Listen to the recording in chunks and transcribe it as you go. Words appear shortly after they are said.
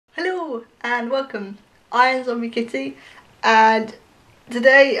Hello and welcome. I am Zombie Kitty and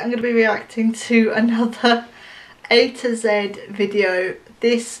today I'm going to be reacting to another A to Z video.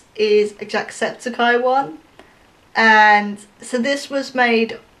 This is a Jacksepticeye one, and so this was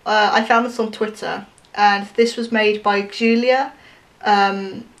made, I found this on Twitter, and this was made by Julia.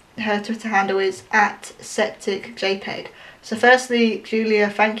 Her Twitter handle is @SepticJPEG. So firstly, Julia,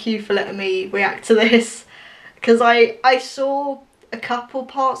 thank you for letting me react to this, because I saw a couple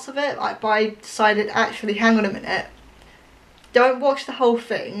parts of it, but I decided, actually, hang on a minute, don't watch the whole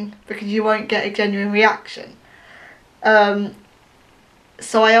thing because you won't get a genuine reaction.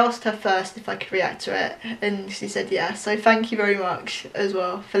 So I asked her first if I could react to it, and she said yeah, so thank you very much as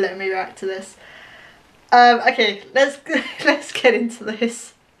well for letting me react to this. Okay, let's get into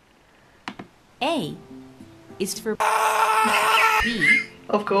this. A is for B,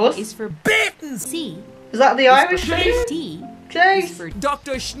 of course, is for bitten. C is that the Irish for D. J is for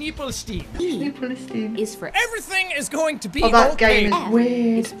Dr. Schniepelstein. E is for Everything is going to be that okay. game is F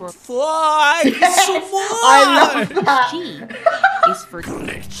weird. is for Fly some more. I love that. G is for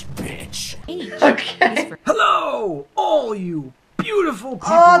Glitch, bitch. H Okay. is for Hello, all you beautiful people.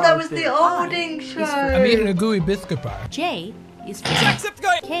 Oh, that out was the there. old is for- intro. I'm eating a gooey biscuit bar. J is for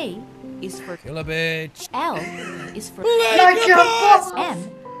Jacksepticeye. K is for Kill a bitch. L is for Like your boss.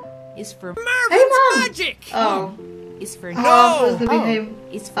 M is for Hey, Mum. Magic. Oh. is for Oh, it's gonna be O him.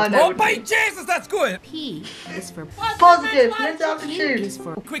 is for Oh, no. Oh, by Jesus, that's good. P is for Positive. Let's have a Q shoot. is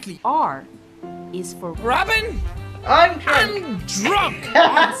for Quickly. R is for Robin, I'm drunk. I'm drunk.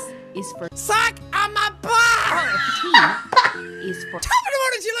 S is for Suck on my bar. T is for Tell me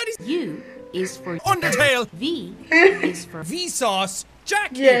about it, you ladies. U is for Undertale. V is for Vsauce.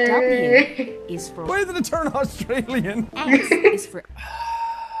 Jack. Yay. W is for Why did it turn Australian? X is for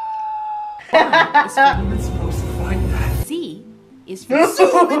Y is for I'm supposed to find that. Z is for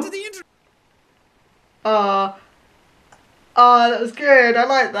Zoom into the intro. Oh, that was good. I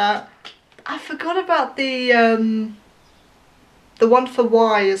like that. I forgot about the one for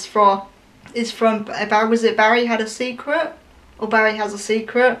Y is from was it Barry Had a Secret or Barry Has a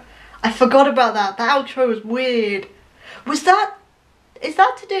Secret? I forgot about that. The outro was weird. Is that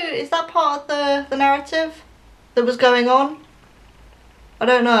part of the narrative that was going on? I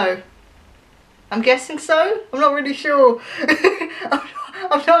don't know. I'm guessing so. I'm not really sure.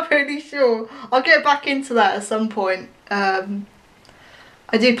 I'm not really sure. I'll get back into that at some point. I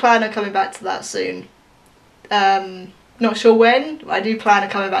do plan on coming back to that soon. Not sure when, but I do plan on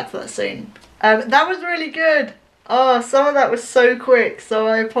coming back to that soon. That was really good. Oh, some of that was so quick, so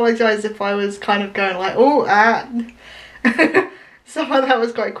I apologise if I was kind of going like, oh, Some of that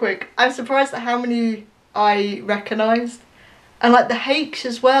was quite quick. I'm surprised at how many I recognised. And like the H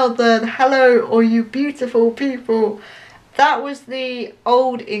as well, the hello, or you beautiful people. That was the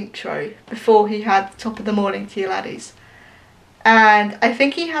old intro before he had Top of the Morning to you laddies. And I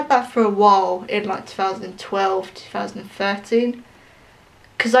think he had that for a while in like 2012, 2013.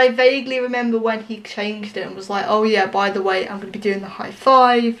 Because I vaguely remember when he changed it and was like, oh yeah, by the way, I'm going to be doing the high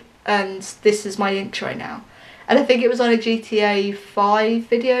five and this is my intro now. And I think it was on a GTA 5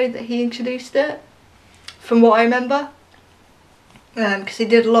 video that he introduced it, from what I remember. Because he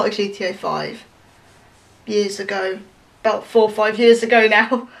did a lot of GTA 5 years ago, about 4 or 5 years ago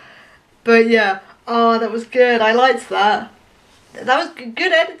now. But yeah, oh, that was good. I liked that. That was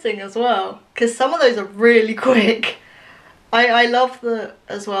good editing as well, because some of those are really quick. I love the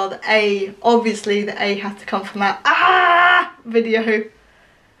A. Obviously, the A had to come from that video.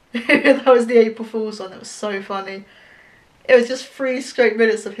 That was the April Fool's one. That was so funny. It was just 3 straight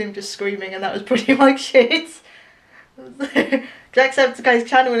minutes of him just screaming, and that was pretty much it. Jacksepticeye's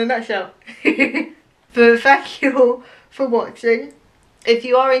channel in a nutshell. But thank you all for watching. If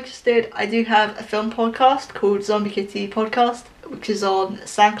you are interested, I do have a film podcast called Zombie Kitty Podcast, which is on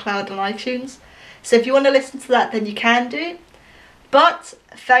Soundcloud and Itunes. So if you want to listen to that, then you can do. But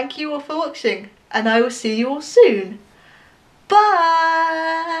thank you all for watching, and I will see you all soon.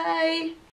 Bye!